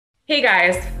Hey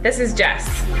guys, this is Jess.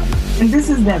 And this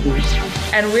is Debbie.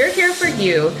 And we're here for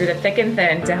you through the thick and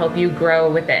thin to help you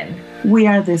grow within. We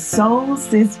are the Soul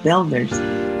Sis Builders,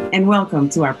 and welcome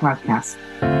to our podcast.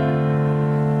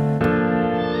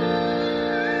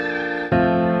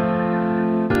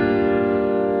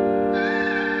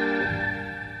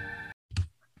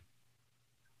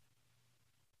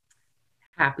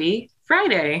 Happy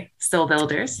Friday, Soul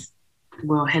Builders.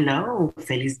 Well, hello.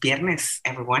 Feliz Viernes,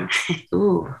 everyone.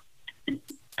 Ooh,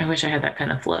 I wish I had that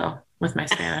kind of flow with my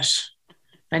Spanish.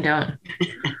 I don't.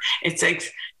 It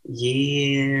takes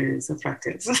years of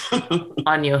practice.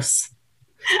 Años.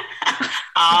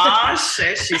 Oh,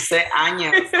 shit. She said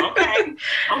años.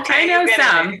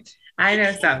 Okay. I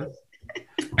know some.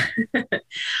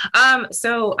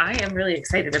 So I am really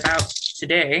excited about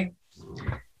today.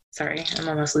 Sorry, I'm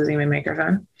almost losing my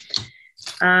microphone.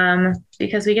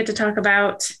 Because we get to talk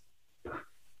about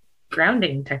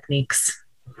grounding techniques.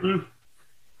 Mm.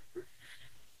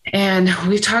 And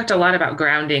we've talked a lot about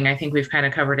grounding. I think we've kind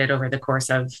of covered it over the course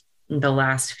of the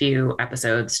last few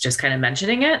episodes, just kind of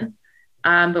mentioning it.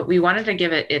 But we wanted to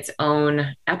give it its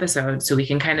own episode so we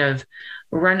can kind of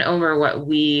run over what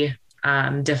we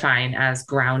define as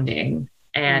grounding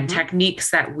and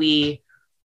techniques that we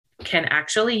can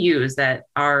actually use that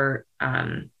are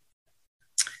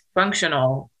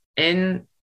functional in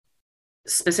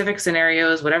specific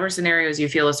scenarios, whatever scenarios you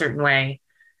feel a certain way,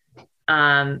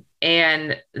 and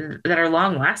that are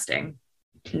long lasting,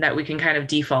 that we can kind of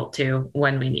default to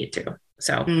when we need to.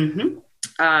 So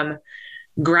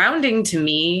grounding to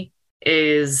me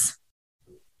is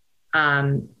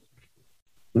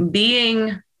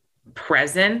being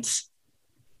present,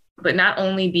 but not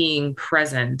only being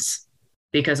present,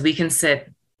 because we can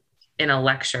sit in a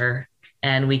lecture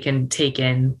and we can take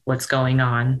in what's going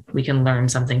on. We can learn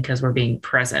something because we're being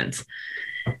present.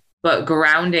 But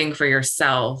grounding for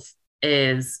yourself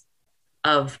is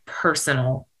of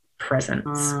personal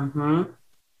presence.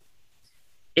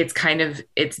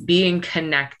 It's being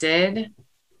connected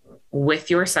with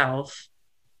yourself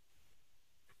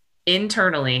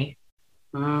internally.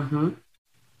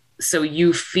 So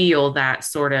you feel that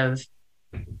sort of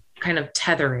kind of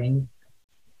tethering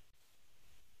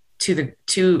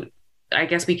to I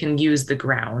guess we can use the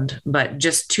ground, but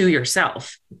just to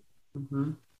yourself.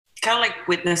 Kind of like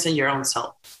witnessing your own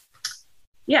self.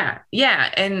 Yeah.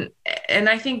 And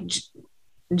I think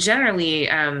generally,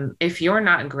 if you're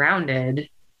not grounded,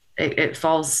 it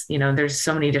falls, there's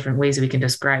so many different ways we can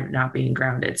describe not being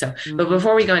grounded. So, but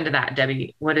before we go into that,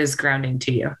 Debbie, what is grounding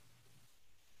to you?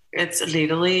 It's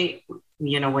literally,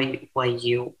 what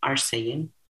you are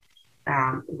saying.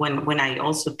 When I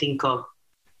also think of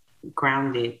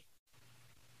grounded,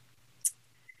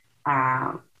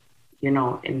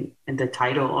 in the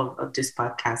title of this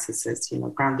podcast, it says,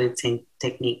 grounded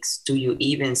techniques. Do you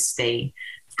even stay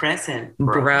present,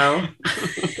 bro?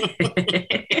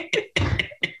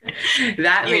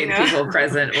 That made people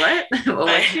present. What? What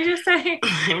did you just say?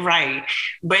 Right.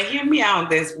 But hear me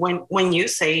out. This when you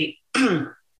say,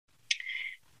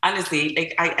 honestly,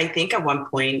 like I think at one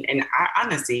point, and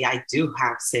I do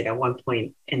have said at one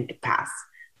point in the past,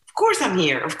 of course I'm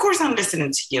here. Of course I'm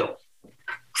listening to you.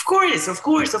 Of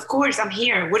course, I'm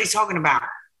here. What are you talking about?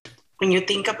 When you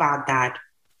think about that,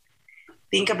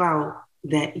 think about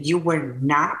that you were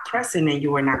not present and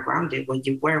you were not grounded. What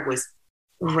you were was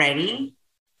ready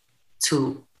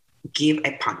to give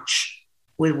a punch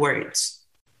with words.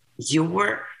 You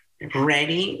were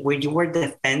ready when you were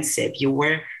defensive. You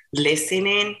were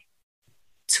listening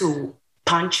to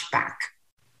punch back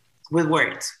with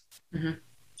words.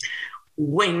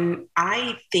 When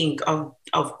I think of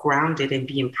grounded and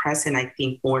being present, I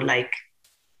think more like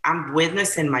I'm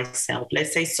witnessing myself.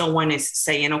 Let's say someone is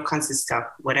saying all kinds of stuff,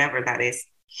 whatever that is,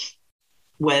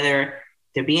 whether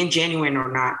they're being genuine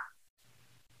or not.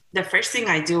 The first thing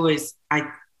I do is I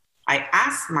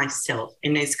ask myself,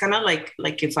 and it's kind of like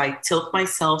if I tilt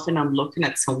myself and I'm looking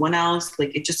at someone else,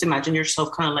 like just imagine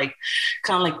yourself kind of like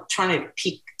trying to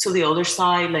peek to the other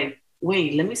side, like,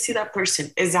 wait, let me see that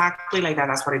person. Exactly like that.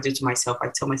 That's what I do to myself. I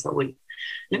tell myself, wait,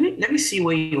 let me see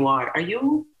where you are. Are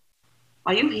you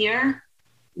here?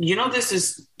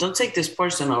 Don't take this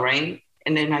personal, right?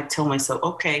 And then I tell myself,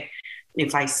 okay,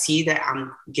 if I see that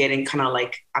I'm getting kind of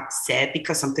like upset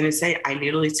because something is said, I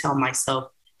literally tell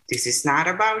myself, this is not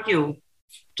about you.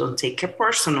 Don't take it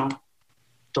personal.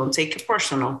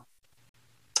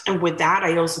 And with that,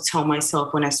 I also tell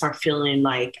myself when I start feeling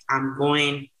like I'm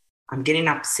getting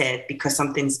upset because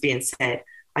something's being said,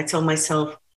 I tell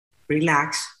myself,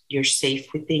 relax, you're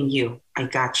safe within you. I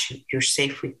got you. You're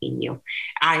safe within you.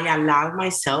 I allow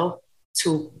myself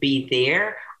to be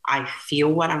there. I feel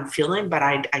what I'm feeling, but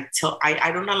I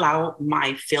don't allow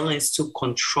my feelings to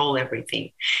control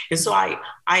everything. And so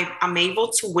I'm able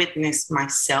to witness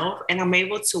myself, and I'm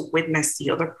able to witness the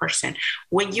other person.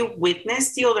 When you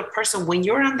witness the other person, when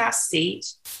you're on that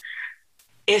stage,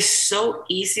 it's so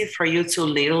easy for you to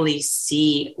literally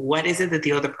see what is it that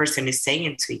the other person is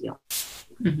saying to you.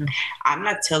 Mm-hmm. I'm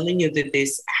not telling you that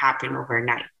this happened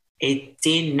overnight. It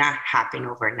did not happen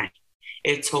overnight.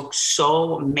 It took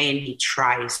so many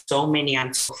tries, so many,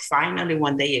 until finally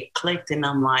one day it clicked, and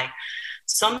I'm like,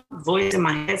 some voice in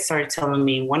my head started telling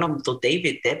me, one of the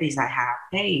David Debbies I have,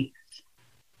 hey,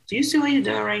 do you see what you're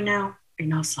doing right now?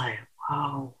 And I was like,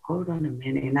 wow, hold on a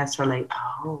minute. And I started like,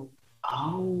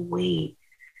 wait,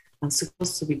 I'm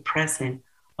supposed to be present.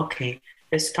 Okay,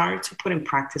 let's start to put in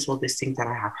practice all these things that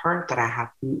I have heard, that I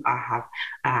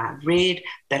have read,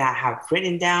 that I have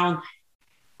written down,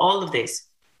 all of this.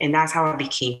 And that's how I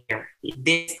became here.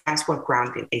 That's what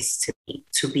grounding is to me,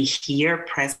 to be here,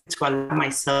 present, to allow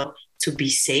myself to be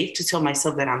safe, to tell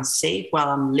myself that I'm safe while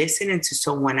I'm listening to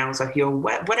someone else or hear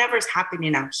whatever's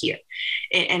happening out here,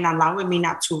 and allowing me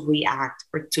not to react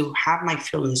or to have my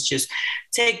feelings just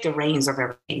take the reins of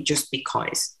everything just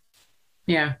because.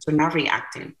 Yeah. So not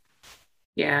reacting.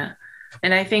 Yeah.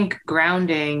 And I think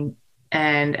grounding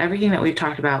and everything that we've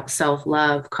talked about,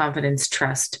 self-love, confidence,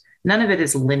 trust, none of it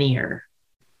is linear.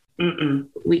 Mm-mm.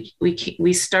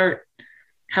 We start,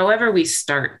 however we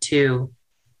start to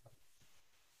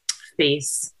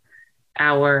face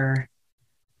our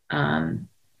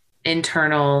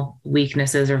internal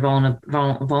weaknesses or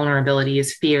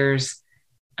vulnerabilities, fears,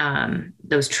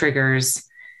 those triggers,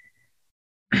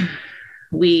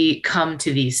 we come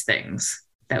to these things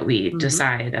that we mm-hmm.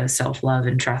 decide as self-love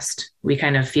and trust. We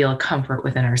kind of feel comfort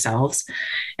within ourselves.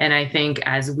 And I think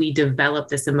as we develop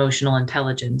this emotional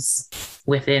intelligence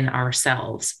within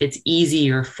ourselves, it's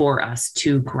easier for us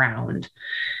to ground.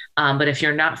 But if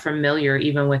you're not familiar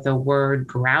even with the word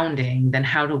grounding, then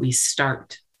how do we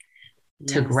start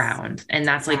to ground? And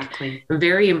that's exactly. Like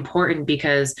very important,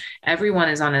 because everyone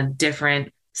is on a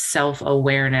different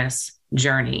self-awareness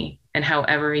journey. And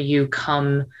however you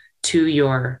come to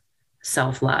your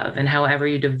self-love, and however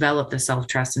you develop the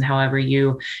self-trust, and however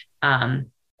you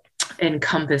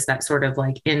encompass that sort of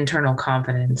like internal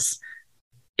confidence,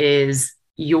 is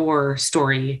your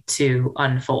story to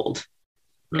unfold.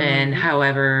 Mm-hmm. And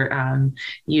however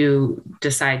you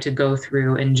decide to go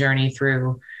through and journey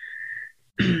through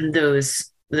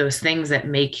those things that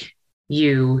make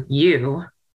you,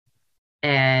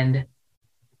 and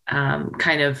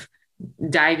kind of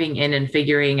diving in and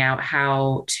figuring out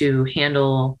how to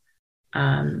handle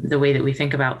the way that we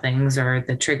think about things or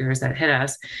the triggers that hit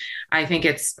us. I think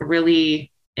it's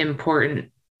really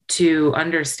important to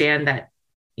understand that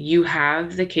you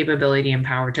have the capability and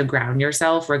power to ground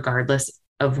yourself regardless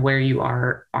of where you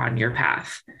are on your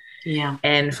path. Yeah.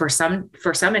 And for some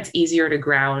it's easier to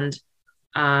ground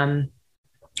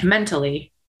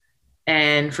mentally,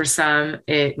 and for some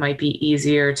it might be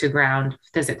easier to ground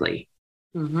physically.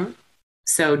 Mm-hmm.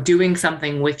 So doing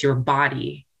something with your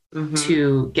body mm-hmm.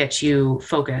 to get you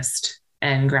focused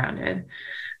and grounded.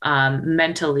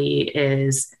 Mentally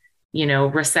is,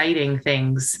 reciting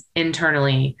things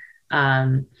internally,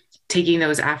 taking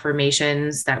those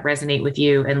affirmations that resonate with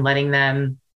you and letting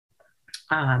them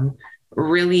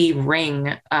really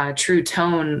ring a true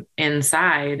tone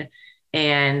inside,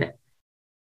 and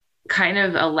kind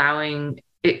of allowing,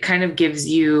 it kind of gives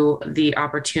you the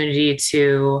opportunity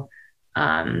to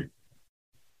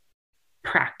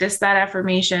practice that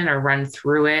affirmation or run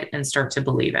through it and start to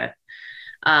believe it.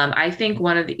 I think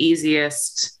one of the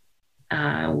easiest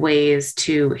ways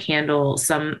to handle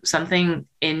something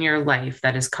in your life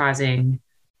that is causing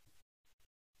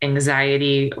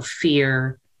anxiety,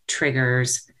 fear,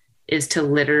 triggers, is to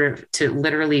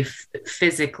literally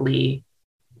physically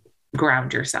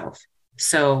ground yourself.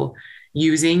 So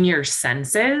using your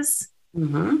senses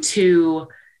mm-hmm. to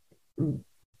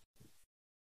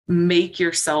make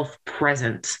yourself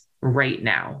present right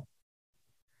now.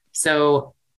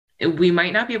 So we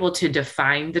might not be able to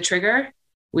define the trigger.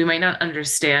 We might not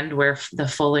understand where the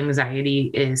full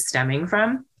anxiety is stemming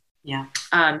from. Yeah.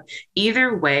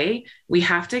 Either way, we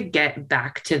have to get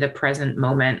back to the present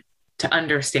moment to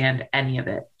understand any of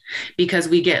it, because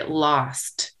we get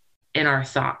lost in our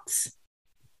thoughts,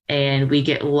 and we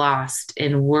get lost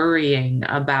in worrying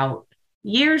about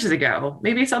years ago.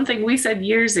 Maybe something we said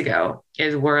years ago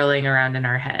is whirling around in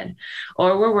our head,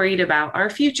 or we're worried about our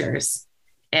futures.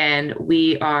 And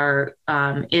we are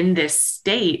in this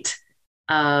state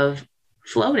of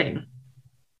floating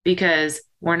because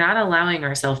we're not allowing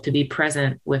ourselves to be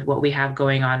present with what we have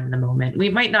going on in the moment. We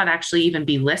might not actually even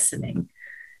be listening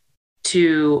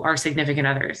to our significant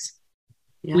others.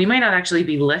 Yeah. We might not actually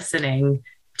be listening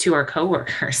to our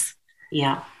coworkers.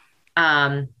 Yeah.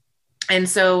 And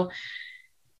so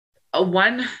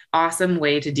one awesome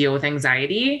way to deal with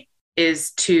anxiety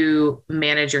is to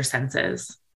manage your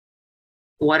senses.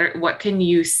 What can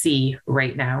you see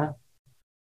right now?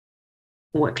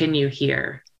 What can you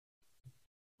hear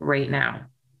right now?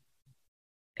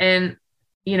 And,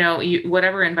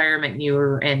 whatever environment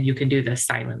you're in, you can do this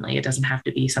silently. It doesn't have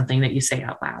to be something that you say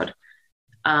out loud.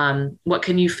 What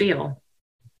can you feel?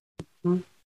 Mm-hmm.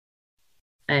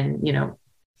 And,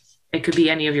 it could be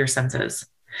any of your senses,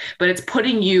 but it's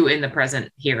putting you in the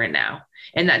present here and now.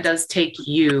 And that does take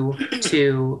you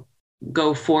to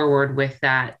go forward with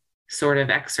that sort of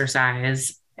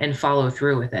exercise and follow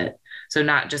through with it. So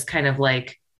not just kind of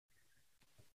like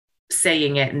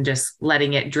saying it and just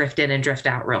letting it drift in and drift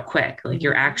out real quick. Like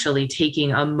you're actually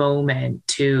taking a moment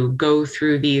to go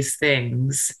through these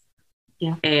things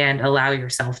and allow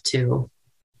yourself to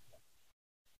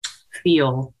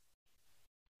feel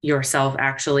yourself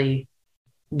actually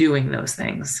doing those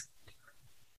things.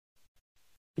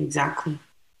 Exactly.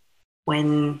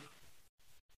 I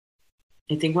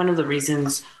think one of the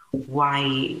reasons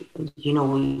why,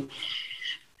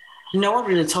 no one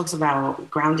really talks about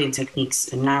grounding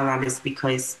techniques and now that is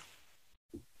because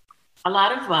a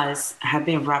lot of us have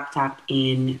been wrapped up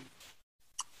in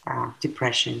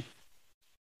depression.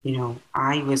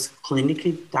 I was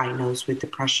clinically diagnosed with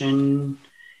depression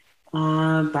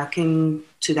back in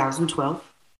 2012,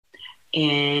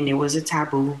 and it was a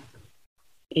taboo.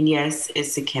 And yes,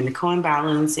 it's a chemical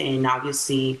imbalance, and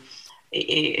obviously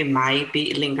it might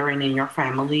be lingering in your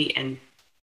family. And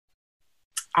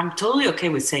I'm totally okay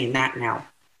with saying that now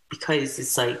because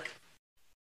it's like,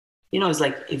 it's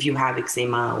like if you have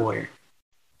eczema or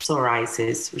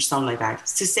psoriasis or something like that,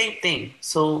 it's the same thing.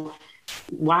 So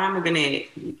why am I going to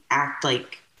act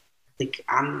like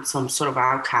I'm some sort of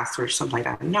outcast or something like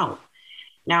that? No.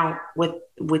 Now,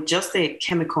 with just the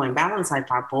chemical imbalance, I've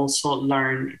also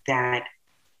learned that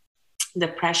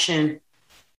depression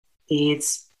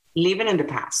is living in the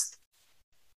past.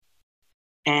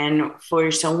 And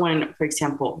for someone, for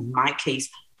example, my case,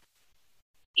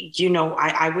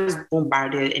 I was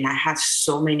bombarded and I had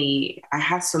so many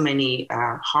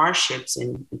hardships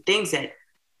and things that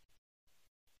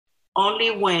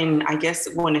only when I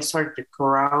started to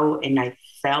grow and I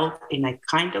felt and I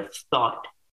kind of thought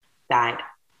that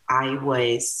I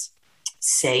was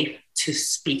safe to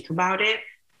speak about it,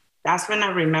 that's when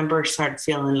I remember started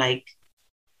feeling like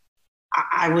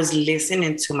I was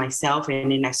listening to myself,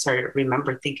 and then I started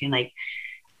remember thinking like,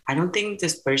 I don't think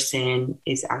this person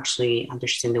is actually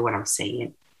understanding what I'm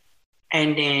saying.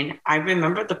 And then I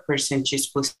remember the person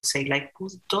just would say like,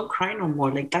 don't cry no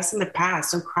more. Like that's in the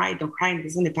past. Don't cry.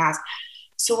 This is in the past.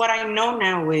 So what I know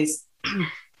now is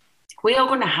we are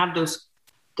going to have those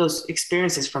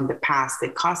experiences from the past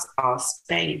that cause us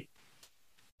pain.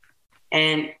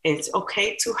 And it's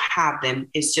okay to have them.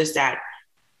 It's just that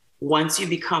once you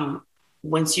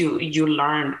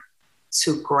learn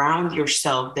to ground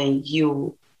yourself, then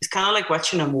it's kind of like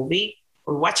watching a movie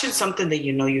or watching something that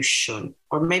you shouldn't,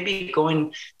 or maybe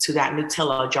going to that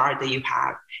Nutella jar that you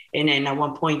have. And then at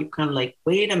one point you kind of like,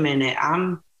 wait a minute,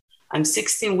 I'm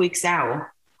 16 weeks out.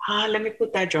 Let me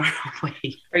put that jar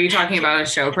away. Are you talking about a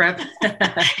show prep?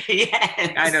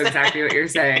 Yes. I know exactly what you're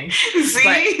saying.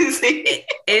 See?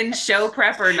 In show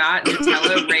prep or not,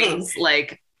 Nutella rings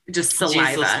like just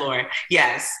saliva. Jesus Lord.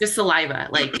 Yes. Just saliva.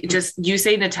 Like just you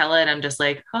say Nutella and I'm just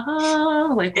like,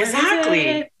 oh, like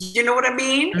exactly. You know what I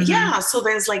mean? Mm-hmm. Yeah. So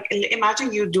then it's like,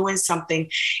 imagine you doing something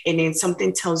and then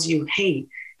something tells you, hey,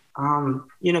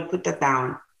 put that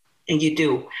down, and you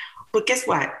do. But guess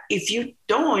what? If you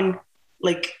don't,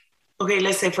 like, okay,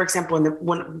 let's say, for example,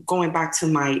 when going back to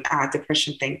my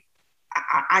depression thing,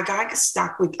 I got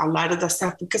stuck with a lot of the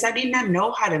stuff because I did not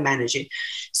know how to manage it.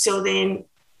 So then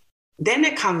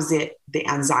it comes the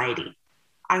anxiety.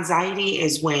 Anxiety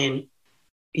is when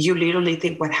you literally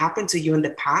think what happened to you in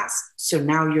the past. So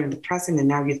now you're in the present and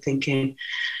now you're thinking,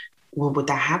 well, would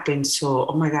that happen? So,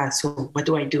 oh my God, so what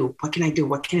do I do? What can I do?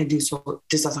 What can I do so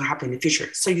this doesn't happen in the future?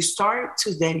 So you start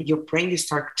to your brain, you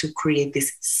start to create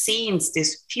these scenes,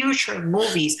 these future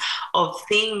movies of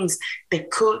things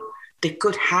that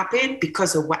could happen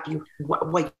because of what you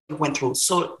went through.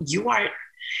 So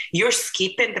you're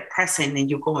skipping the present and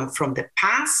you're going from the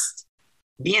past,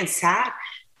 being sad,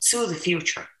 to the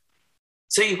future.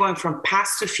 So you're going from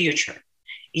past to future.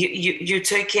 You're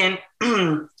taking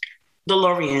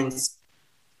DeLoreans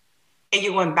and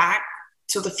you're going back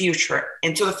to the future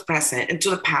and to the present and to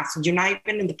the past. You're not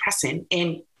even in the present.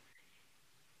 And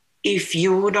if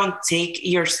you don't take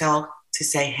yourself to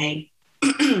say, hey,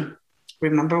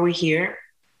 Remember, we're here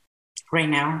right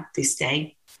now, this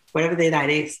day, whatever day that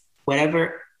is,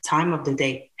 whatever time of the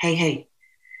day. Hey,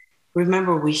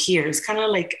 remember, we're here. It's kind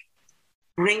of like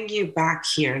bring you back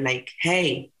here. Like,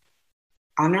 hey,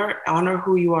 honor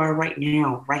who you are right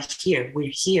now, right here.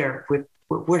 We're here.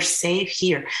 We're safe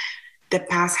here. The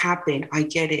past happened. I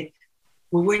get it.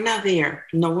 Well, we're not there.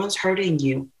 No one's hurting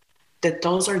you. That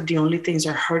those are the only things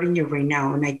that are hurting you right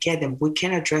now. And I get them. We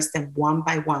can address them one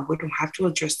by one. We don't have to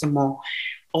address them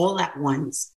all at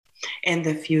once. And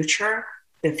the future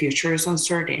is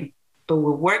uncertain. But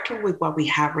we're working with what we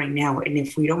have right now. And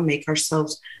if we don't make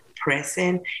ourselves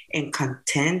present and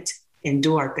content and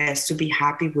do our best to be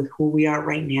happy with who we are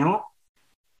right now,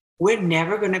 we're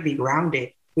never going to be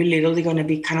grounded. We're literally going to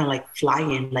be kind of like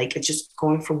flying, like it's just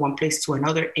going from one place to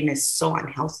another. And it's so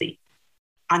unhealthy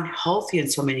on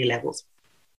so many levels.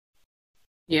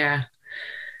 Yeah.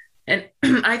 And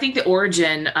I think the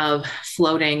origin of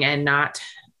floating and not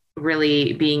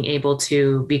really being able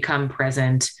to become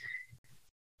present,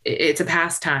 it's a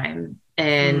pastime.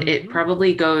 And it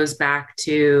probably goes back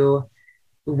to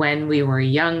when we were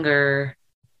younger.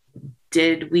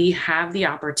 Did we have the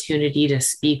opportunity to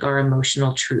speak our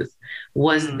emotional truth?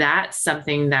 Was that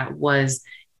something that was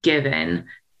given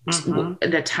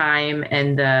the time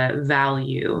and the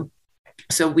value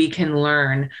so we can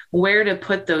learn where to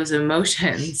put those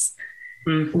emotions?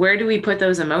 Where do we put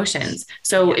those emotions?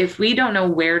 So if we don't know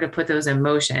where to put those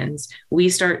emotions,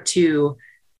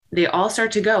 they all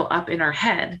start to go up in our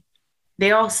head.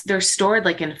 They're stored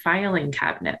like in filing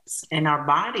cabinets in our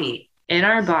body,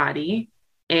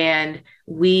 and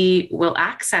we will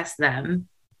access them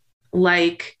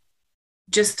like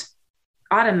just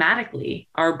automatically.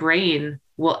 Our brain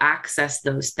will access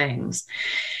those things.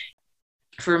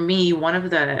 For me, one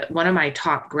of my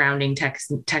top grounding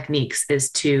techniques is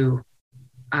to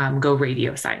go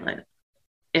radio silent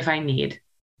if I need.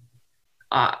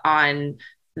 On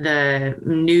the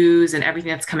news and everything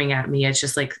that's coming at me, it's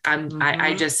just like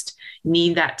I just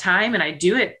need that time, and I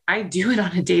do it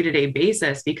on a day-to-day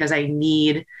basis because I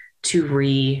need to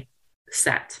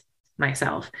reset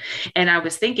myself. And I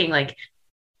was thinking, like,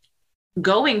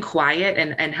 going quiet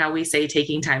and how we say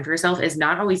taking time for yourself is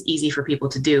not always easy for people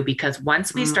to do, because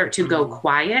once we start to go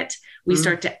quiet, we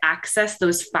start to access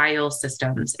those file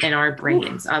systems in our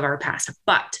brains of our past.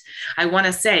 But I want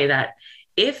to say that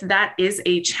if that is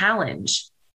a challenge,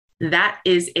 that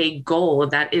is a goal,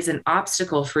 that is an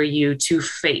obstacle for you to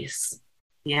face.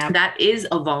 Yeah, that is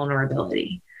a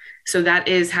vulnerability. So that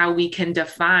is how we can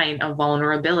define a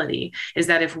vulnerability, is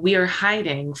that if we are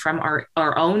hiding from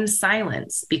our own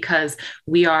silence because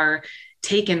we are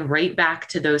taken right back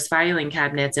to those filing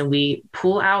cabinets and we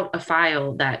pull out a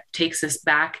file that takes us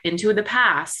back into the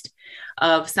past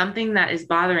of something that is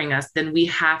bothering us, then we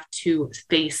have to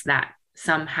face that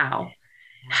somehow.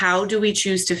 How do we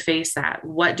choose to face that?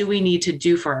 What do we need to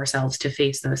do for ourselves to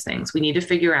face those things? We need to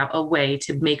figure out a way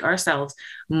to make ourselves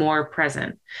more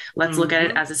present. Let's look at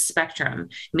it as a spectrum.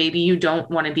 Maybe you don't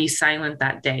want to be silent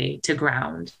that day to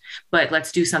ground, but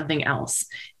let's do something else.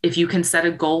 If you can set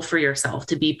a goal for yourself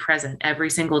to be present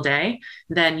every single day,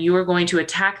 then you are going to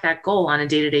attack that goal on a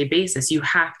day-to-day basis. You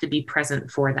have to be present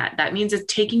for that. That means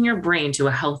it's taking your brain to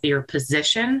a healthier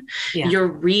position. Yeah.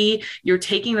 You're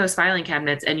taking those filing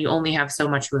cabinets and you only have so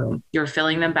much room. You're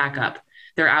filling them back up.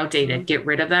 They're outdated. Get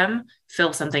rid of them,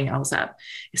 fill something else up.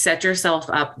 Set yourself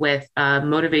up with a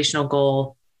motivational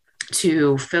goal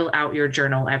to fill out your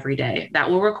journal every day. That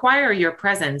will require your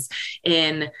presence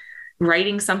in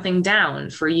writing something down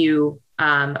for you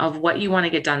of what you want to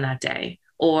get done that day,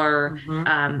 or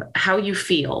how you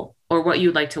feel, or what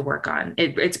you'd like to work on.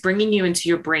 It's bringing you into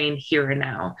your brain here and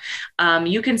now.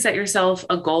 You can set yourself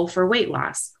a goal for weight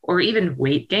loss or even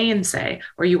weight gain, say,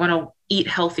 or you want to eat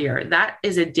healthier. That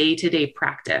is a day-to-day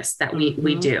practice that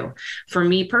we do. For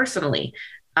me personally,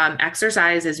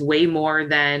 exercise is way more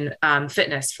than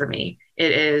fitness for me.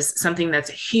 It is something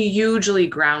that's hugely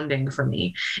grounding for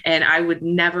me. And I would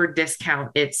never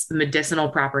discount its medicinal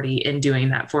property in doing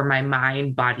that for my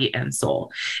mind, body, and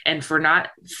soul. And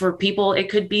for people, it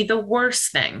could be the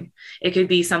worst thing. It could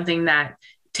be something that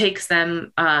takes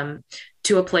them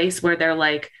to a place where they're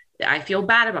like, I feel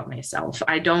bad about myself.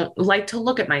 I don't like to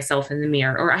look at myself in the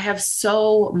mirror, or I have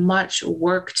so much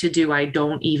work to do, I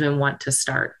don't even want to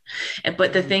start.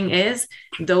 But the thing is,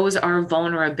 those are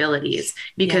vulnerabilities,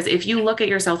 because if you look at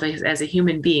yourself as a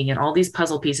human being and all these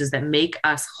puzzle pieces that make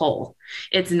us whole,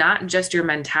 it's not just your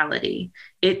mentality.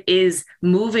 it is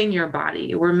moving your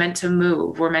body. We're meant to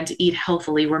move. We're meant to eat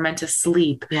healthily. We're meant to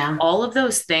sleep. Yeah. All of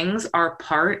those things are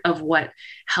part of what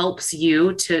helps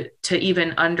you to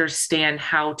even understand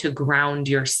how to ground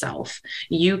yourself.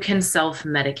 You can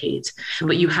self-medicate,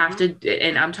 but you have to,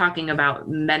 and I'm talking about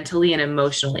mentally and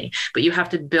emotionally, but you have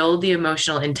to build the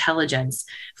emotional intelligence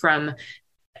from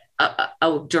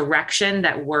a direction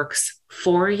that works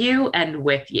for you and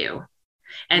with you.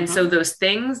 And so those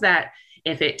things that,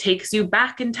 if it takes you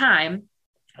back in time,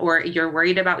 or you're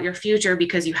worried about your future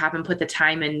because you haven't put the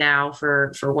time in now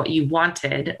for what you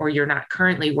wanted, or you're not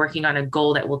currently working on a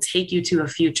goal that will take you to a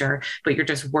future, but you're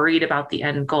just worried about the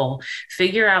end goal,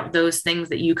 figure out those things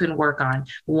that you can work on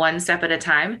one step at a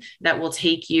time that will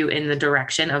take you in the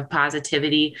direction of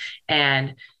positivity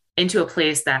and into a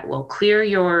place that will clear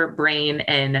your brain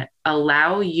and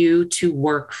allow you to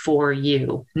work for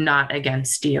you, not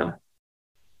against you.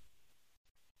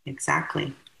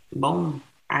 Exactly. Boom.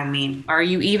 I mean, are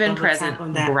you even present,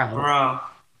 bro?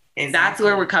 Exactly. That's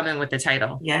where we're coming with the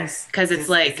title. Yes. Because it's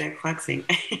like, flexing.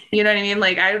 You know what I mean?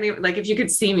 Like, I don't even, like, if you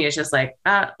could see me, it's just like,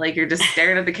 like you're just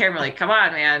staring at the camera, like, come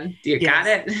on, man, you got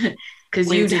it.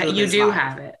 Because you do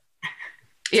have it.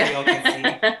 Yeah. So y'all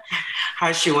can see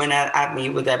how she went at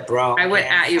me with that bro. I went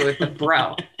at you with the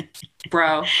bro.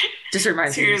 Just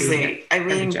reminds me. Seriously. I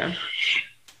mean,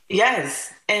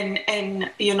 yes.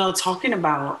 And, you know, talking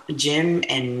about gym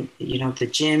and, you know, the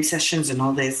gym sessions and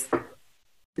all this,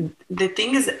 the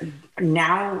thing is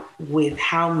now with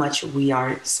how much we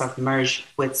are submerged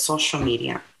with social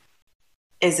media,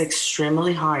 it's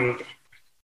extremely hard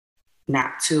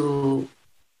not to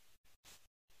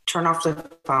turn off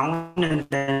the phone and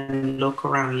then look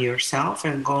around yourself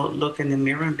and go look in the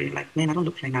mirror and be like, man, I don't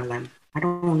look like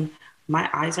that. My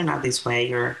eyes are not this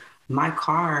way, or my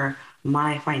car,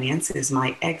 my finances,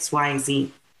 my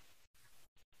XYZ.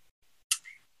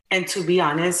 And to be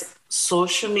honest,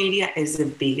 social media is the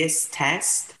biggest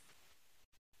test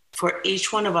for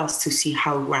each one of us to see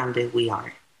how grounded we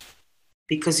are.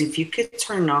 Because if you could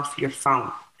turn off your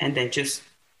phone and then just,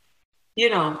 you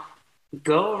know,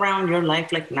 go around your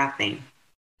life like nothing,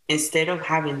 instead of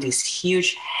having this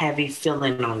huge, heavy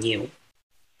feeling on you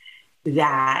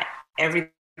that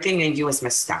everything in you is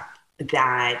messed up,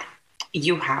 that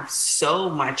you have so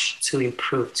much to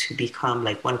improve to become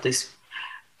like one of these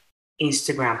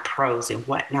Instagram pros and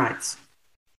whatnot,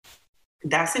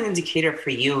 that's an indicator for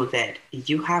you that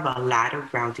you have a lot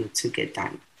of grounding to get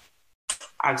done.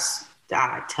 I was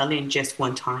telling just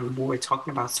one time, we were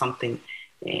talking about something,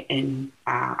 and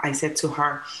I said to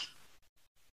her,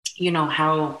 you know,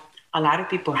 how a lot of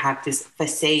people have this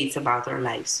facades about their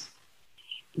lives.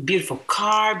 Beautiful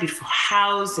car, beautiful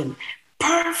house, and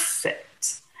perfect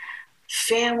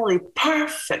family,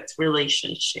 perfect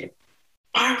relationship,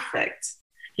 perfect.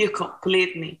 You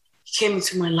complete me, came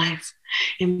into my life,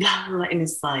 and blah, blah, blah. And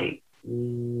it's like,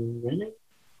 really?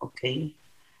 Okay.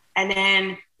 And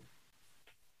then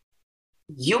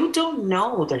you don't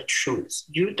know the truth.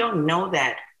 You don't know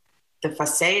that the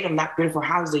facade of that beautiful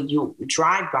house that you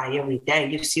drive by every day,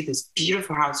 you see this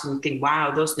beautiful house and you think,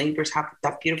 wow, those neighbors have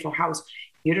that beautiful house.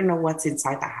 You don't know what's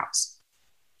inside that house.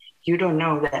 You don't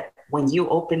know that when you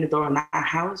open the door in that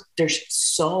house, there's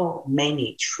so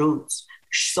many truths,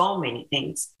 so many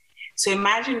things. So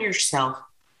imagine yourself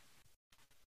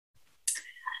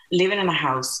living in a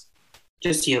house,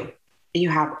 just you. You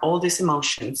have all these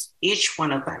emotions, each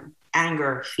one of them: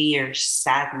 anger, fear,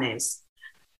 sadness,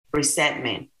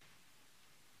 resentment,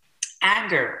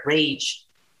 anger, rage,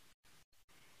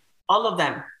 all of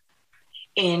them.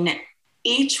 And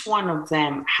each one of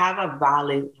them have a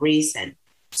valid reason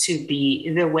to be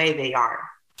the way they are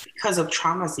because of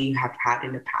traumas that you have had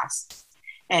in the past.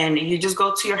 And you just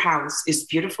go to your house, it's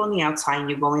beautiful on the outside, and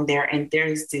you go in there and there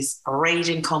is this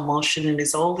raging commotion and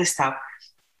there's all this stuff.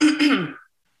 And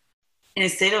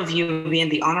instead of you being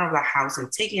the owner of the house and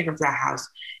taking care of that house,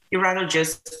 you rather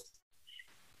just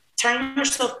turn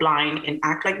yourself blind and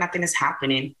act like nothing is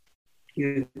happening.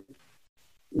 You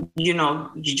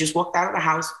just walked out of the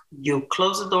house, you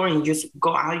close the door, and you just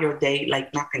go out your day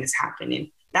like nothing is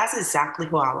happening. That's exactly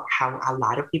how a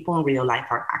lot of people in real life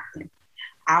are acting.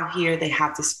 Out here, they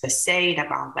have this facade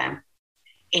about them.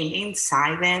 And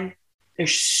inside them,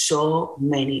 there's so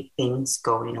many things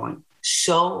going on.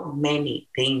 So many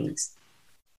things.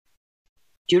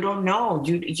 You don't know.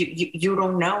 You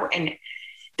don't know. And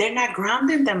they're not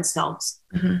grounding themselves.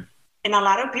 Mm-hmm. And a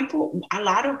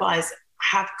lot of us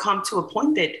have come to a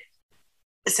point that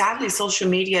sadly, social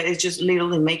media is just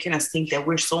literally making us think that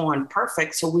we're so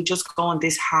imperfect. So we just go on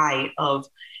this high of,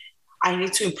 I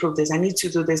need to improve this. I need to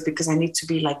do this because I need to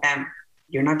be like them.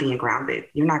 You're not being grounded.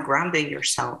 You're not grounding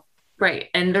yourself. Right.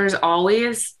 And there's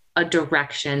always a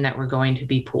direction that we're going to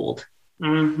be pulled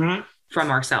Mm-hmm.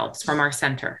 from ourselves, from our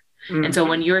center. Mm-hmm. And so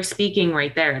when you're speaking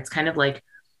right there, it's kind of like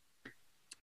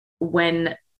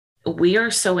when we are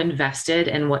so invested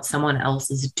in what someone else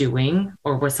is doing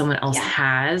or what someone else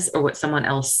has or what someone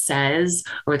else says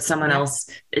or what someone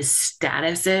else's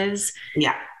status is,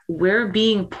 we're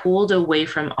being pulled away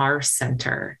from our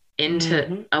center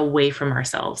into away from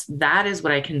ourselves. That is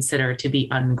what I consider to be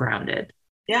ungrounded.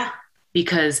 Yeah.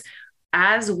 Because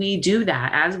as we do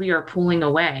that, as we are pulling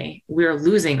away, we're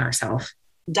losing ourselves.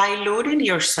 Diluting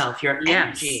yourself, your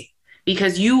energy.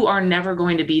 Because you are never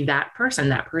going to be that person.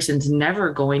 That person's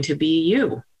never going to be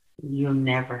you. You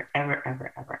never, ever,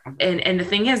 ever, ever, ever. And the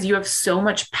thing is, you have so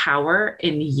much power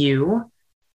in you.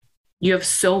 You have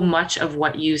so much of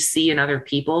what you see in other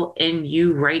people in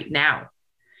you right now.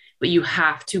 But you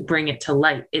have to bring it to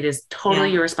light. It is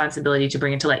totally your responsibility to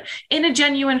bring it to light in a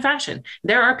genuine fashion.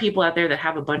 There are people out there that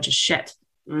have a bunch of shit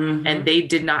and they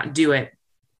did not do it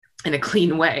in a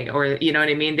clean way, or, you know what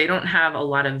I mean? They don't have a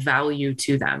lot of value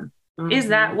to them. Is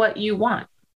that what you want?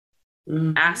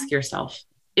 Ask yourself,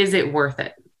 is it worth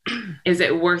it? Is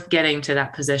it worth getting to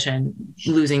that position,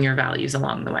 losing your values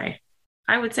along the way?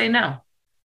 I would say no.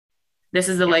 This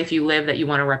is the life you live that you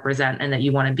want to represent and that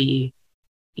you want to be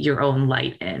your own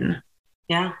light in.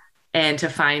 Yeah. And to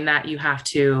find that, you have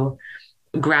to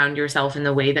ground yourself in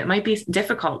the way that might be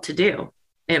difficult to do.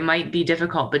 It might be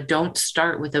difficult, but don't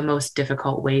start with the most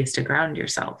difficult ways to ground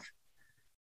yourself.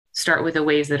 Start with the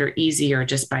ways that are easier,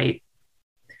 just by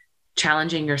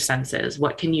challenging your senses.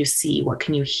 What can you see? What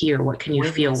can you hear? What can you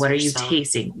feel? What are you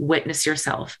tasting? Witness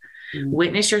yourself.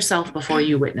 Witness yourself before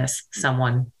you witness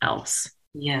someone else.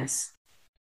 Yes.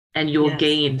 And you'll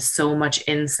gain so much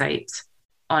insight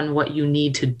on what you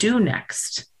need to do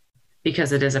next,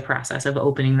 because it is a process of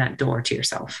opening that door to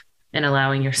yourself and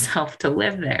allowing yourself to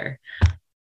live there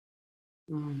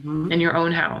in your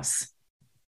own house.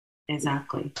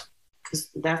 Exactly. Because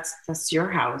that's your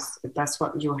house. That's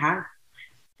what you have.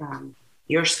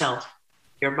 Yourself,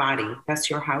 your body, that's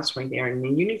your house right there.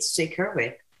 And you need to take care of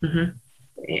it.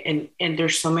 And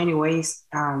there's so many ways.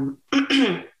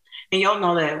 And y'all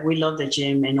know that we love the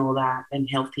gym and all that, and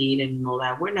healthy eating and all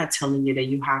that. We're not telling you that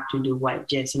you have to do what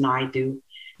Jess and I do.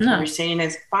 No. What we're saying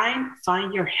is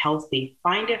find your healthy,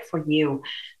 find it for you,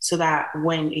 so that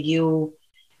when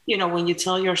when you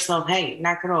tell yourself, hey,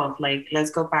 knock it off, like, let's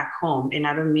go back home. And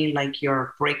I don't mean like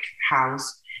your brick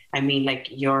house. I mean, like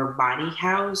your body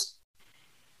house,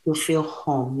 you feel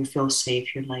home, you feel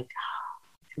safe. You're like,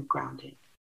 I feel grounded.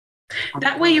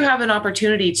 That way you have an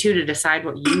opportunity too to decide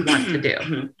what you want to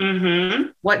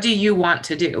do. What do you want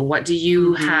to do? What do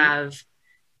you have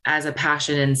as a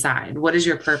passion inside? What is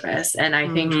your purpose? And I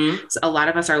think a lot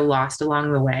of us are lost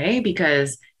along the way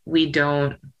because we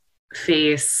don't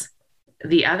face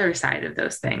the other side of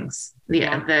those things,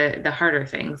 the harder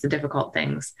things, the difficult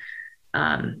things.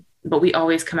 But we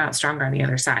always come out stronger on the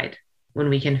other side when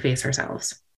we can face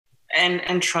ourselves.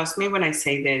 And trust me when I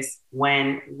say this,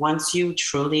 once you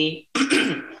truly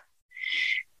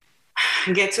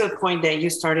get to a point that you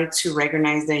started to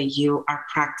recognize that you are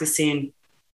practicing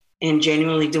and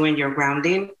genuinely doing your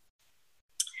grounding,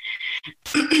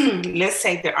 let's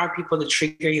say there are people that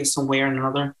trigger you some way or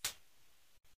another,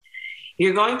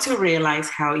 you're going to realize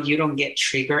how you don't get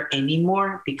triggered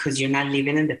anymore because you're not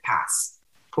living in the past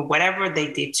for whatever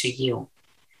they did to you.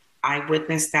 I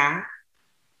witnessed that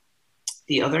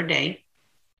the other day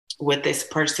with this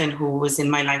person who was in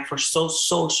my life for so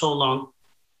long.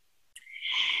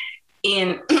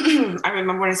 And I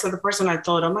remember when I saw the person, I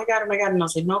thought, oh my God. And I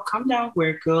was like, no, calm down.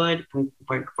 We're good.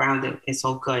 We're grounded. It's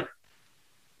all good.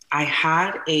 I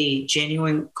had a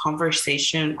genuine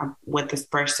conversation with this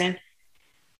person,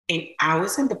 and I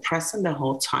was in the present the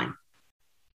whole time.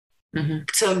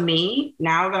 To me,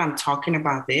 now that I'm talking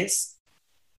about this,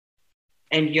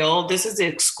 and this is the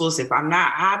exclusive. I'm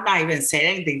not even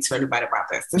saying anything to anybody about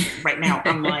this right now.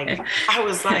 I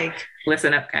was like,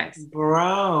 listen up, guys.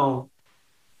 Bro,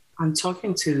 I'm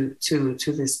talking to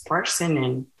this person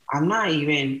and I'm not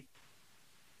even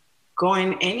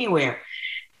going anywhere.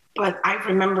 But I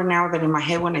remember now that in my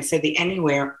head, when I said the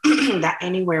anywhere, that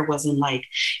anywhere wasn't like,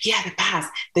 yeah, the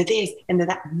past, the this and the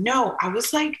that. No, I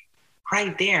was like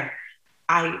right there.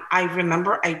 I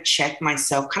remember I checked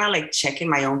myself, kind of like checking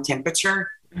my own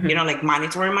temperature, like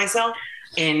monitoring myself.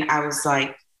 And I was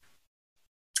like,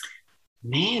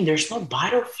 man, there's no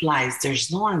butterflies.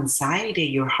 There's no anxiety.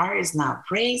 Your heart is not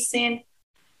racing.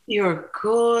 You're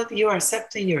good. You're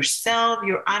accepting yourself.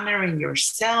 You're honoring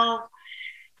yourself.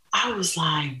 I was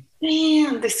like,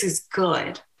 man, this is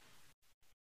good.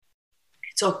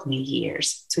 It took me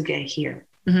years to get here.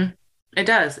 It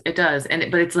does. It does.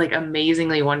 But it's like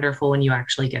amazingly wonderful when you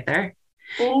actually get there,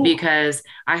 Oh, because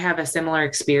I have a similar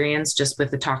experience just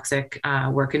with the toxic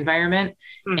work environment,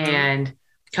 mm-hmm. and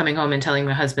coming home and telling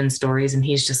my husband stories. And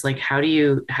he's just like, how do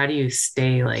you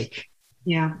stay like,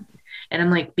 Yeah. and I'm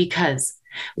like, because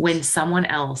when someone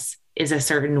else is a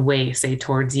certain way, say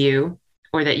towards you,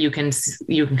 or that you can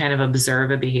kind of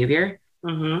observe a behavior,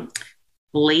 Mm-hmm.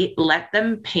 let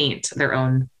them paint their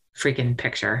own freaking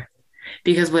picture,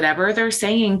 because whatever they're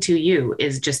saying to you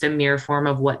is just a mere form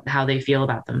of how they feel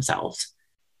about themselves.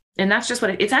 And that's just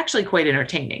it's actually quite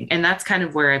entertaining. And that's kind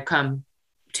of where I've come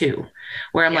to,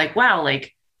 where I'm Yeah. like, wow,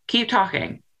 like keep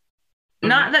talking. Mm-hmm.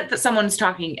 Not that someone's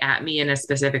talking at me in a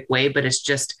specific way, but it's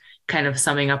just kind of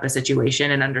summing up a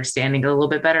situation and understanding it a little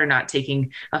bit better, not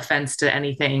taking offense to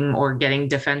anything or getting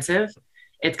defensive.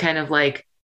 It's kind of like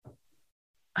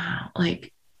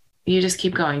you just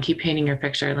keep going, keep painting your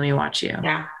picture. Let me watch you.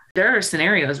 Yeah. There are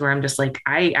scenarios where I'm just like,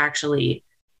 I actually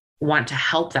want to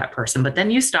help that person, but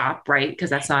then you stop, right? Because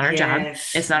that's not our job.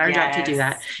 It's not our job to do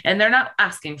that. And they're not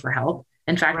asking for help.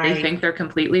 In fact, Right. they think they're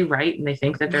completely right, and they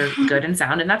think that they're good and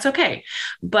sound, and that's okay.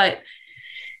 But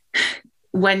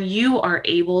when you are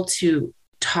able to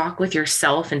talk with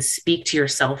yourself and speak to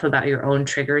yourself about your own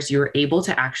triggers, you're able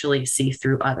to actually see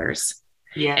through others.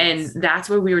 Yes. And that's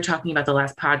what we were talking about the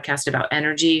last podcast, about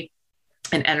energy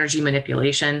and energy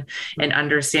manipulation and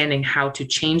understanding how to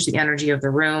change the energy of the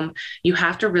room. You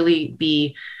have to really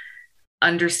be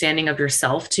understanding of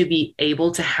yourself to be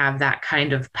able to have that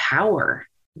kind of power.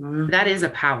 Mm-hmm. That is a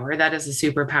power. That is a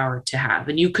superpower to have.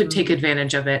 And you could take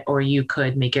advantage of it, or you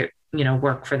could make it,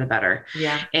 work for the better.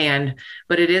 Yeah.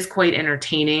 But it is quite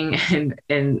entertaining, and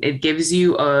it gives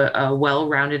you a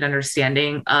well-rounded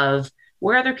understanding of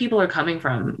where other people are coming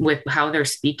from with how they're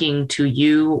speaking to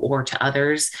you or to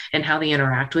others and how they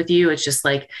interact with you. It's just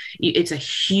like, it's a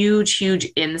huge,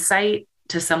 huge insight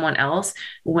to someone else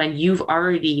when you've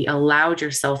already allowed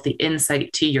yourself the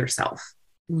insight to yourself.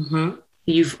 Mm-hmm.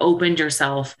 You've opened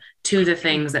yourself to the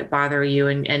things that bother you,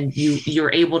 and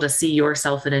you're able to see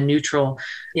yourself in a neutral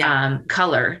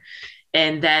color.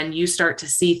 And then you start to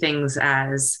see things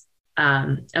as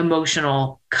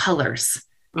emotional colors.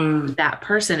 That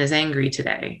person is angry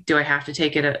today. Do I have to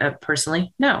take it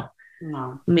personally? No.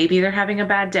 Maybe they're having a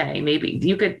bad day. Maybe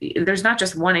there's not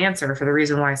just one answer for the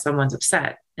reason why someone's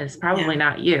upset. It's probably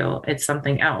not you. It's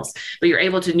something else, but you're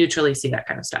able to neutrally see that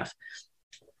kind of stuff.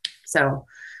 So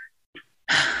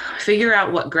figure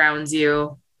out what grounds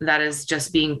you. That is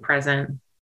just being present,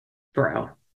 bro.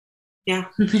 Yeah.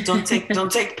 Don't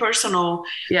take personal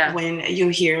when you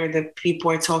hear that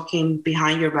people are talking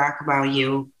behind your back about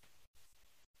you.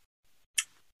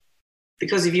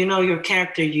 Because if you know your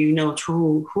character, you know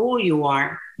who you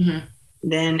are,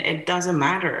 then it doesn't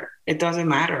matter. It doesn't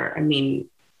matter. I mean,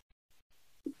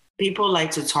 people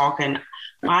like to talk, and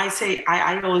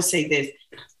I always say this.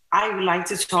 I like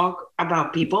to talk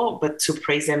about people, but to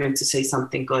praise them and to say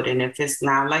something good. And if it's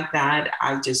not like that,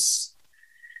 it's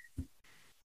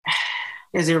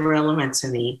irrelevant to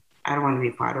me. I don't want to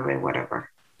be part of it, whatever.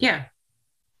 Yeah.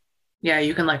 Yeah,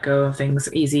 you can let go of things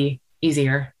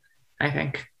easier, I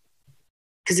think.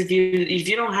 Because if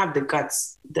you don't have the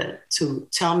guts to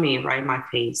tell me right in my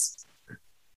face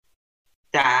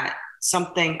that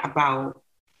something about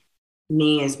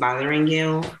me is bothering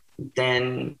you,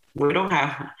 then we don't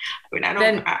have. It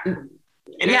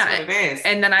is what it is.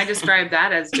 And then I describe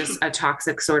that as just a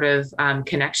toxic sort of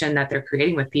connection that they're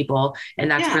creating with people,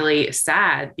 and that's really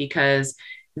sad, because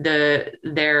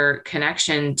their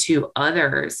connection to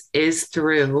others is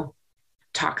through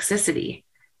toxicity.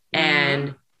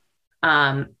 And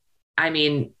I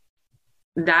mean,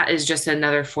 that is just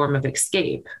another form of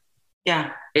escape.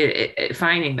 Yeah.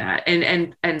 Finding that.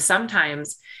 And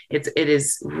sometimes it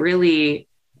is really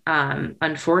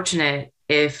unfortunate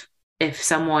if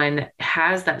someone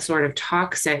has that sort of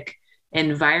toxic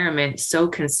environment so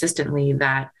consistently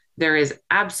that there is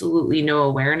absolutely no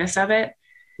awareness of it.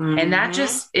 And that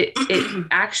just, it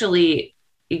actually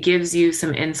gives you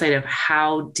some insight of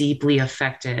how deeply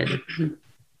affected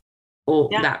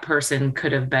that person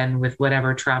could have been with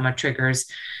whatever trauma triggers,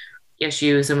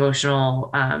 issues,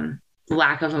 emotional,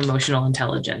 lack of emotional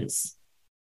intelligence.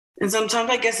 And sometimes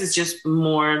I guess it's just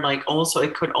more like, also,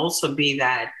 it could also be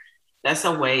that that's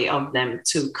a way of them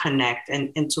to connect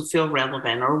and to feel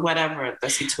relevant or whatever the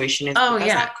situation is. Oh,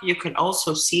 yeah. You can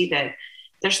also see that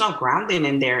there's no grounding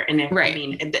in there. And I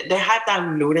mean, they have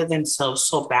diluted themselves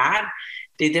so bad.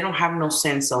 They don't have no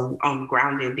sense on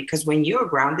grounding, because when you're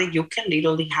grounded, you can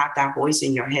literally have that voice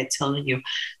in your head telling you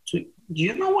to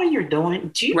you know what you're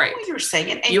doing? Do you know Right. what you're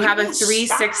saying? And You have a will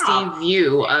 360 stop.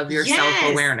 view of your Yes.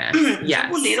 self-awareness. Yes.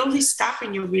 You will literally stop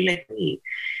and you'll be like, "Hey,"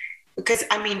 because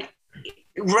I mean,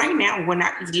 right now, when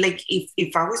I like,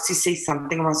 if I was to say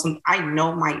something about something, I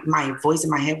know my voice in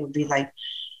my head would be like,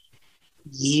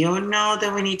 you know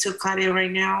that we need to cut it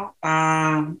right now,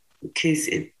 because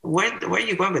where are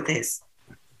you going with this?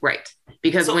 Right.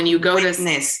 Because So when you go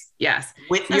witness, to, yes,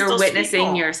 witness you're those witnessing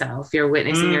people. yourself. You're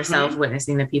witnessing yourself,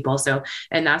 witnessing the people. So,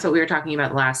 and that's what we were talking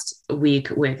about last week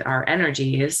with our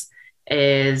energies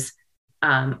is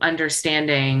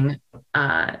understanding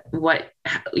what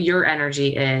your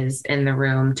energy is in the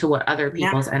room to what other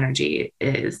people's energy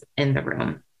is in the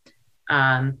room.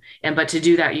 But to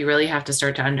do that, you really have to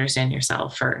start to understand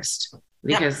yourself first,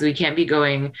 because we can't be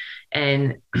going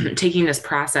and taking this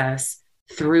process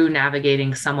through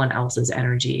navigating someone else's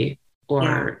energy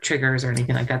or triggers or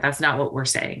anything like that. That's not what we're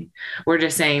saying. We're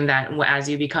just saying that as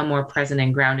you become more present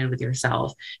and grounded with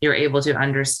yourself, you're able to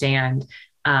understand,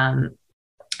 and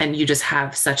you just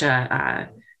have such a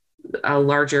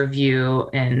larger view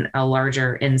and a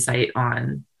larger insight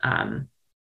on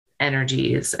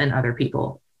energies and other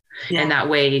people. Yeah. And that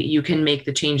way you can make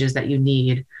the changes that you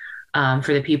need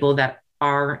for the people that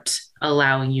aren't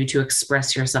allowing you to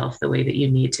express yourself the way that you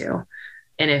need to.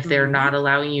 And if they're not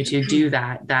allowing you to do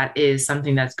that, that is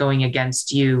something that's going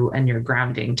against you and your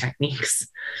grounding techniques.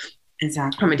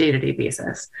 Exactly. From a day-to-day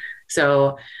basis.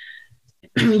 So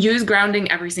use grounding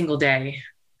every single day.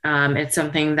 It's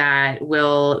something that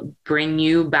will bring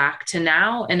you back to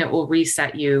now, and it will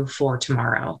reset you for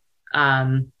tomorrow.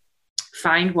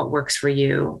 Find what works for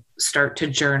you. Start to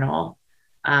journal.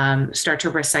 Start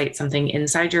to recite something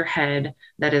inside your head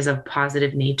that is of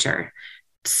positive nature.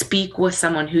 Speak with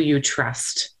someone who you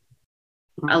trust.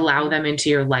 Allow them into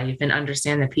your life and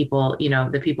understand the people,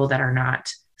 the people that are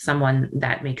not someone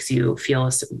that makes you feel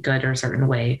good or a certain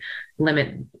way.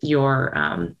 Limit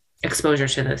your exposure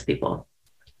to those people.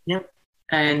 Yep.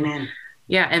 And Amen.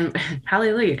 Yeah. And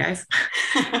hallelujah, guys.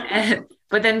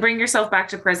 But then bring yourself back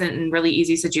to present in really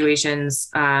easy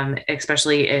situations,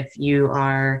 especially if you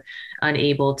are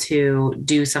unable to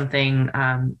do something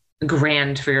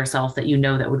grand for yourself that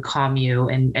that would calm you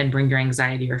and bring your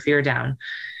anxiety or fear down.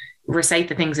 Recite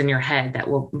the things in your head that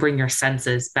will bring your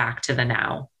senses back to the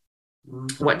now.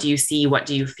 Mm-hmm. What do you see? What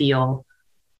do you feel?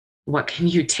 What can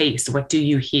you taste? What do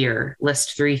you hear?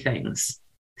 List 3 things.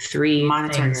 3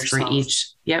 Monitor things yourself. For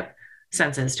each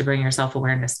senses to bring your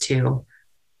self-awareness to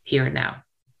here and now.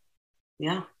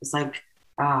 Yeah. It's like,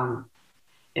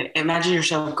 imagine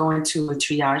yourself going to a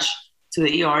triage to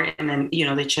the ER, and then,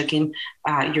 they check in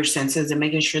your senses and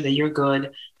making sure that you're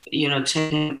good,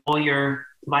 checking all your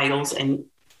vitals and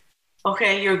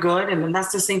okay, you're good. And then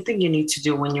that's the same thing you need to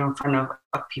do when you're in front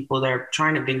of people that are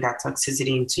trying to bring that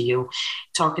toxicity into you,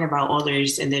 talking about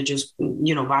others, and they're just,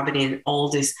 vomiting all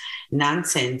this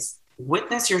nonsense.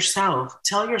 Witness yourself.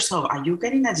 Tell yourself, are you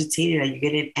getting agitated? Are you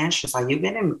getting anxious? Are you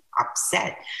getting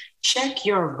upset? Check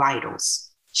your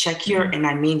vitals. Check your, and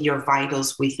I mean your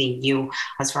vitals within you,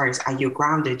 as far as, are you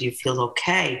grounded? Do you feel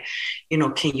okay?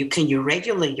 Can you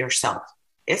regulate yourself?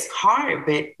 It's hard,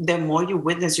 but the more you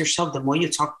witness yourself, the more you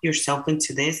talk yourself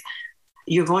into this,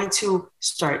 you're going to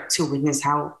start to witness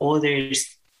how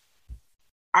others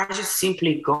are just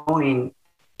simply going.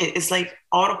 It's like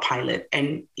autopilot.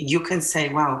 And you can say,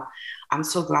 wow, I'm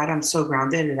so glad I'm so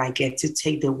grounded that I get to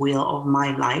take the wheel of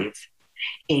my life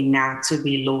and not to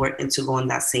be lured into going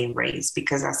that same race,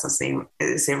 because that's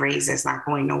it's a race that's not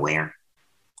going nowhere.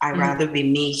 I'd rather be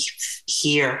me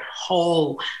here,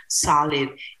 whole, solid,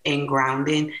 and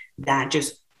grounded, than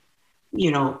just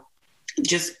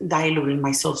diluting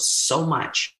myself so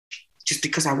much just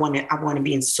because I want to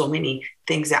be in so many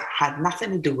things that have nothing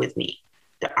to do with me,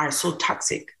 that are so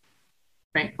toxic.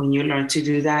 Right. When you learn to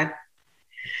do that,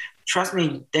 trust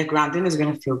me, the grounding is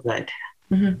going to feel good.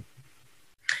 Mm-hmm.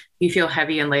 You feel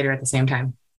heavy and lighter at the same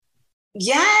time.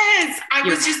 Yes. I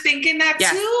was just thinking that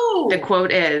too. The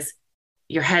quote is,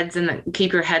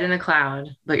 keep your head in the cloud,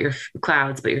 but your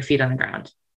feet on the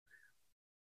ground.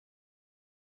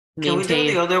 Can we do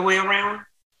it the other way around?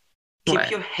 What?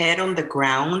 Keep your head on the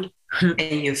ground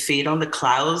and your feet on the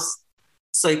clouds.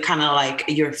 So it kind of like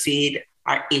your feet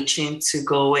are itching to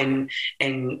go and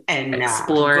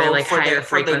explore go higher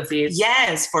frequencies.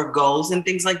 For goals and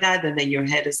things like that. And then your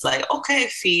head is like, okay,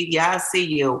 feet, I see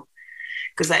you.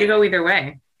 Because you go either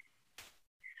way.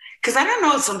 Because I don't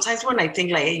know, sometimes when I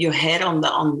think like your head on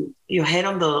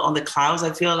the clouds,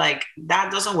 I feel like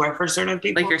that doesn't work for certain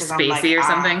people. Like you're spacey or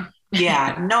something.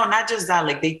 Yeah, no, not just that.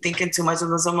 Like they thinking too much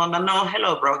of someone. No,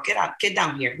 hello, bro, get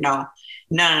down here. No.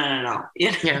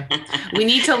 Yeah, we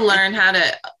need to learn how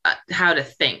to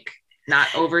think. not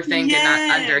overthink and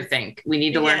not underthink. We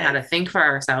need to learn how to think for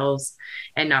ourselves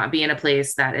and not be in a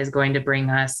place that is going to bring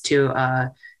us to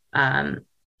a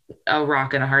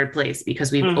rock and a hard place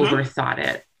because we've overthought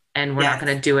it. And we're not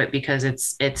going to do it because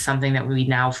it's something that we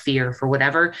now fear for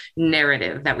whatever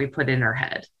narrative that we put in our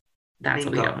head. That's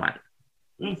what we don't want.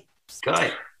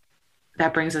 Good.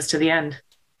 That brings us to the end.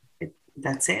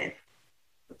 That's it.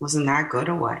 Wasn't that good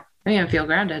or what? I feel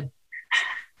grounded.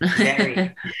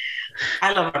 Very.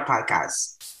 I love our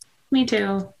podcast. Me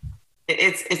too.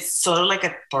 It's sort of like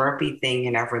a therapy thing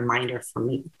and a reminder for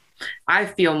me. I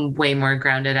feel way more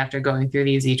grounded after going through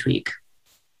these each week.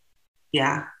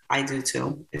 Yeah, I do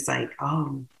too. It's like,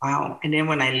 oh, wow. And then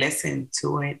when I listen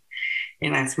to it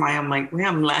and I smile, I'm like, well,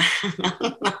 I'm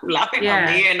laughing at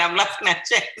me and I'm laughing at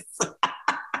Jess.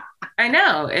 I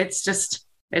know.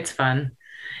 It's fun.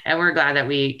 And we're glad that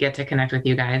we get to connect with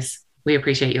you guys. We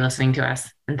appreciate you listening to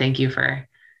us. And thank you for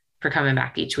coming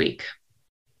back each week.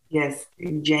 Yes,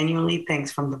 genuinely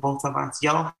thanks from the both of us.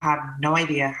 Y'all have no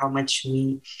idea how much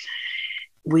we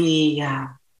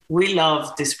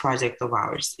love this project of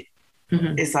ours.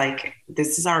 Mm-hmm. It's like,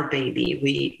 this is our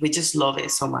baby. We just love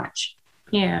it so much.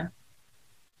 Yeah.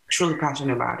 Truly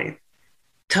passionate about it.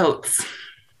 Totes.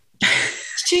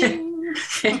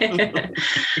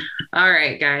 All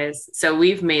right, guys. So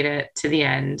we've made it to the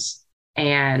end.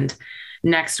 And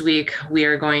next week, we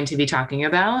are going to be talking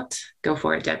about, go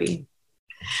for it, Debbie.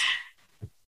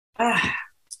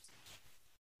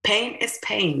 Pain is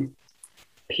pain.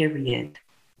 Period.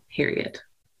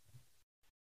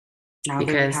 Now that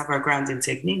we have our grounding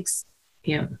techniques,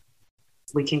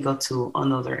 we can go to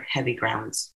another heavy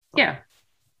grounds. Yeah.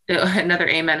 Another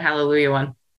amen, hallelujah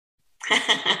one.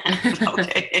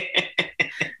 Okay.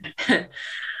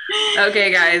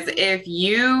 Okay, guys, if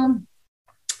you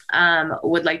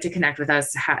would like to connect with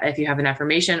us, if you have an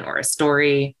affirmation or a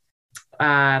story,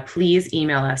 please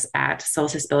email us at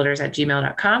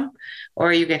solsticebuilders@gmail.com,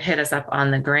 or you can hit us up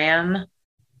on the gram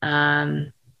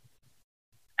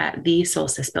at the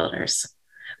Solstice Builders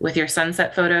with your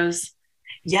sunset photos.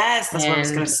 Yes, that's what I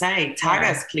was going to say. Tag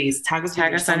us, please. Tag us on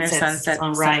your sunset,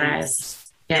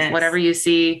 sunrise. Yeah, yes. Whatever you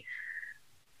see,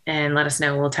 and let us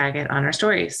know. We'll tag it on our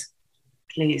stories.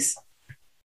 Please.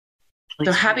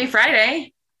 So happy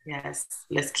Friday. Yes.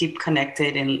 Let's keep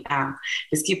connected and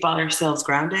let's keep ourselves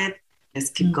grounded. Let's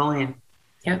keep going.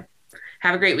 Yep.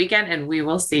 Have a great weekend, and we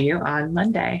will see you on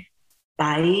Monday.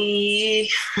 Bye.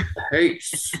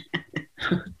 Peace.